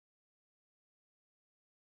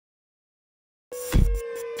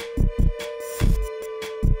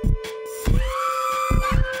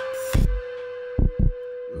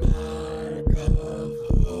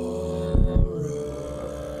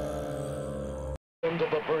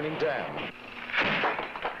island of the burning dam.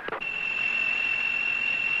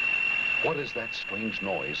 What is that strange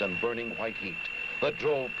noise and burning white heat that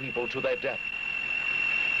drove people to their death?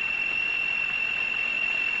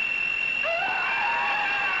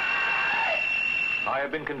 I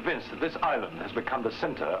have been convinced that this island has become the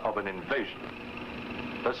center of an invasion.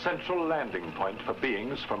 The central landing point for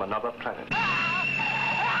beings from another planet.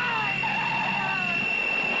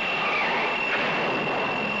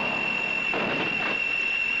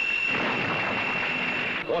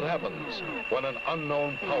 What happens when an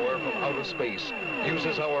unknown power from outer space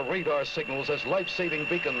uses our radar signals as life-saving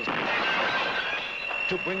beacons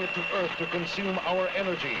to bring it to Earth to consume our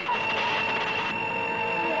energy?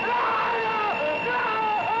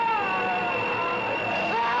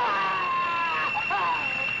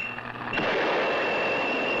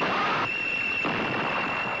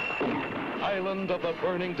 Island of the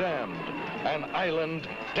burning damned, an island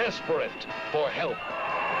desperate for help.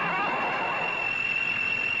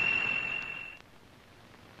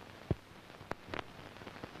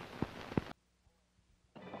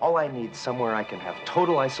 All I need is somewhere I can have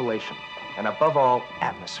total isolation, and above all,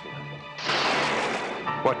 atmosphere.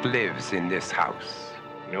 What lives in this house?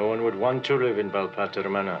 No one would want to live in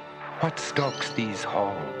Balpatermana. What stalks these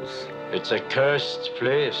halls? It's a cursed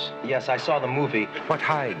place. Yes, I saw the movie. What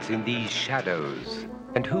hides in these shadows?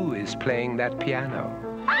 And who is playing that piano?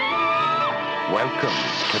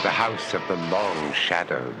 Welcome to the House of the Long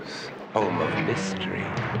Shadows, home of mystery,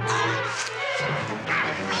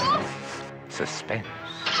 suspense,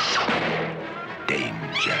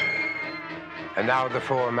 danger. And now the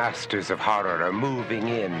four masters of horror are moving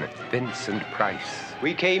in. Vincent Price.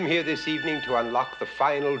 We came here this evening to unlock the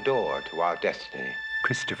final door to our destiny.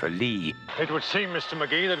 Christopher Lee. It would seem, Mr.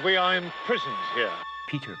 McGee, that we are imprisoned here.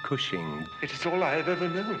 Peter Cushing. It is all I have ever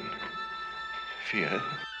known. Fear.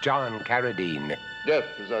 John Carradine. Death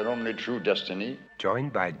is our only true destiny.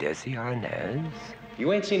 Joined by Desi Arnaz.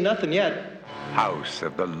 You ain't seen nothing yet. House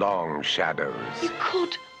of the Long Shadows. You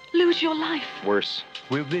could lose your life. Worse.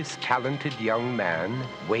 Will this talented young man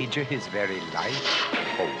wager his very life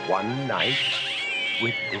for one night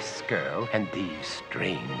with this girl and these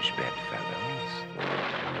strange bedfellows?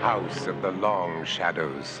 House of the Long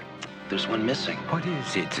Shadows. There's one missing. What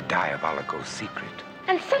is its diabolical secret?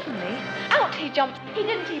 And suddenly, out he jumped. He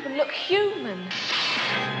didn't even look human.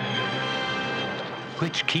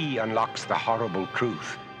 Which key unlocks the horrible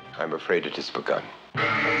truth? I'm afraid it has begun.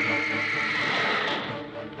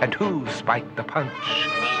 And who spiked the punch?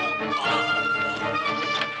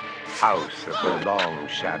 House of the Long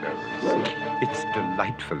Shadows. It's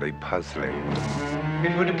delightfully puzzling.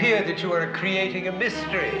 It would appear that you are creating a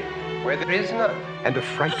mystery where there is none, and a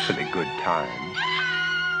frightfully good time.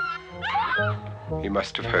 You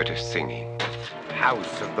must have heard us singing.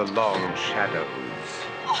 House of the Long Shadows.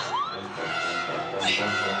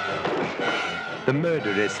 The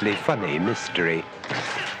murderously funny mystery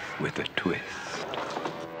with a twist.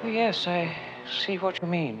 Yes, I see what you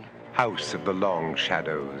mean. House of the Long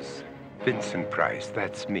Shadows. Vincent Price,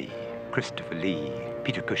 that's me. Christopher Lee,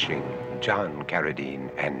 Peter Cushing, John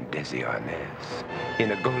Carradine, and Desi Arnaz.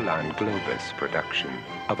 In a Golan Globus production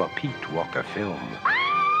of a Pete Walker film.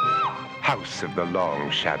 House of the Long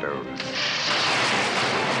Shadows.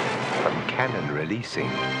 From Canon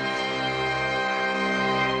Releasing.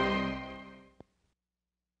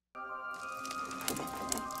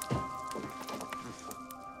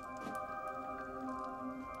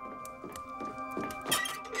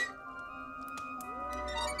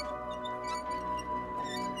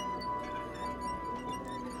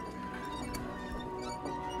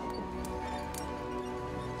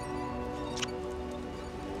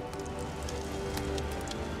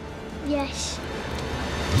 Yes.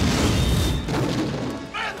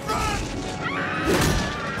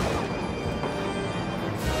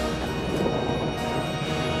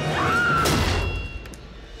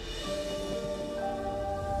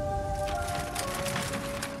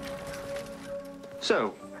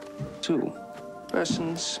 So, 2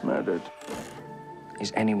 persons murdered.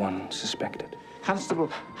 Is anyone suspected? Constable,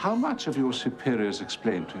 how much have your superiors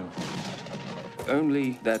explained to you?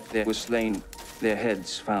 Only that they were slain, their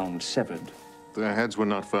heads found severed. Their heads were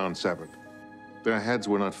not found severed. Their heads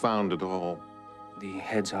were not found at all. The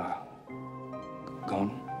heads are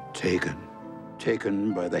gone? Taken.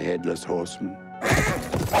 Taken by the Headless Horseman.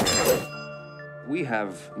 We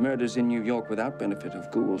have murders in New York without benefit of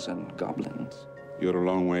ghouls and goblins. You're a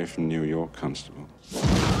long way from New York, Constable.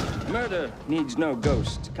 Murder needs no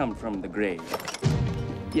ghost to come from the grave.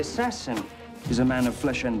 The assassin is a man of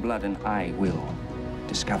flesh and blood, and I will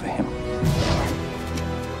discover him.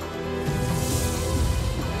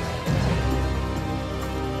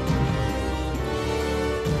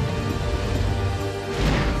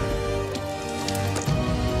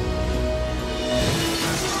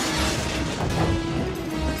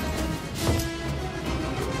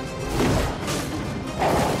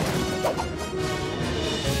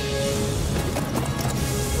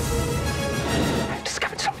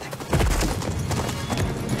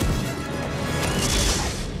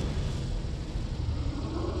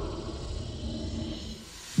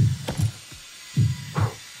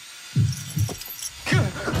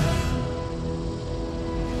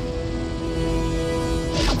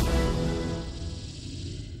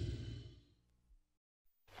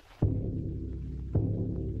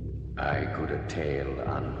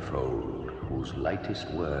 unfold, whose lightest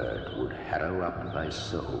word would harrow up thy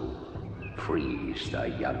soul, freeze thy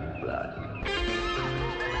young blood.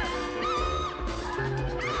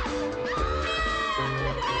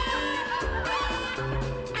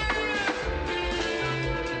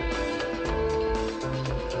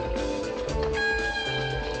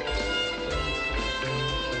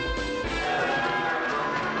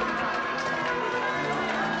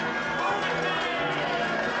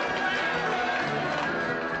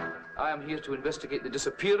 I am here to investigate the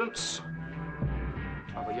disappearance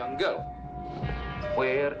of a young girl.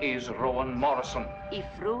 Where is Rowan Morrison? If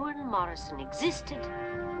Rowan Morrison existed,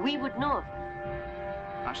 we would know.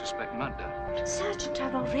 I suspect murder. Sergeant,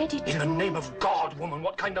 I've already told... In the name of God, woman,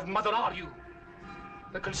 what kind of mother are you?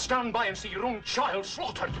 That can stand by and see your own child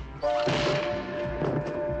slaughtered.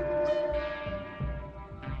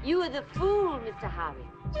 You are the fool, Mr. Harry.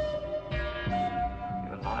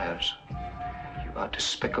 You're liars. You are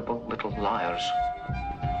despicable little liars.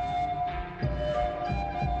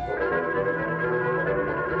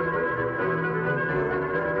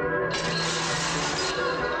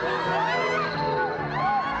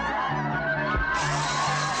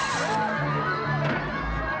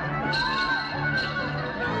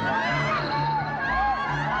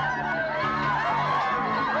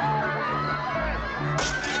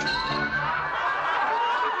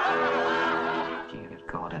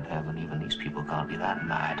 God in heaven, even these people can't be that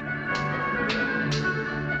mad.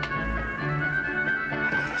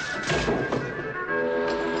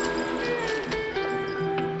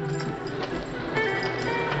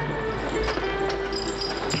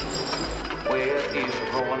 Where is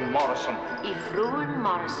Rowan Morrison? If Rowan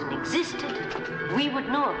Morrison existed, we would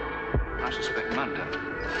know. I suspect murder.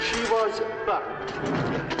 She was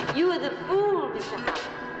burned. You are the fool, Mr.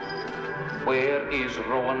 Harry. Where is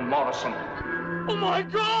Rowan Morrison? Oh my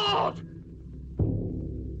God!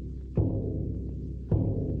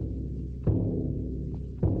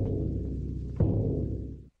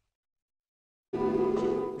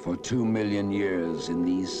 For 2 million years in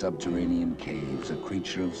these subterranean caves, a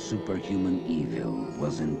creature of superhuman evil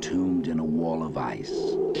was entombed in a wall of ice,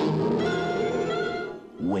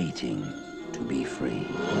 waiting to be free,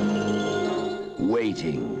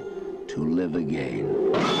 waiting to live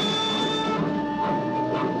again.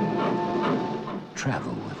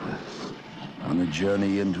 Travel with us on a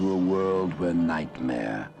journey into a world where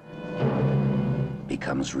nightmare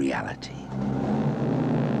becomes reality.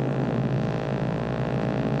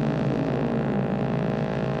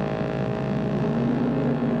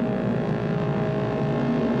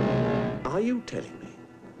 Are you telling me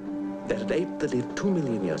that an ape that lived 2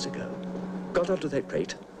 million years ago got onto that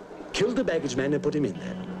crate, killed the baggage man and put him in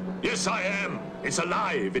there? Yes, I am. It's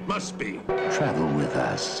alive. It must be. Travel with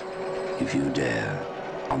us, if you dare,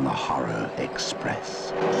 on the Horror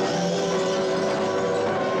Express.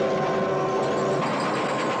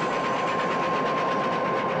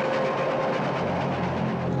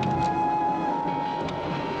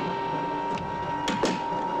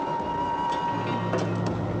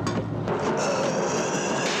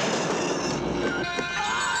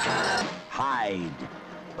 Hide,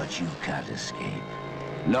 but you can't escape.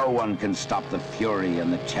 No one can stop the fury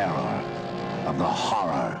and the terror of the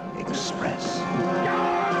Horror Express.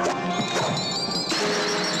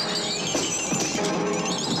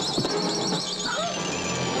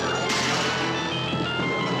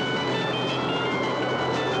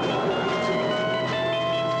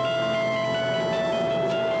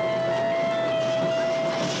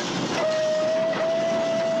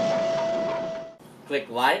 Click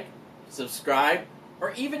like, subscribe,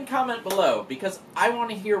 or even comment below because I want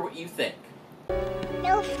to hear what you think.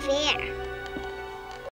 No fair.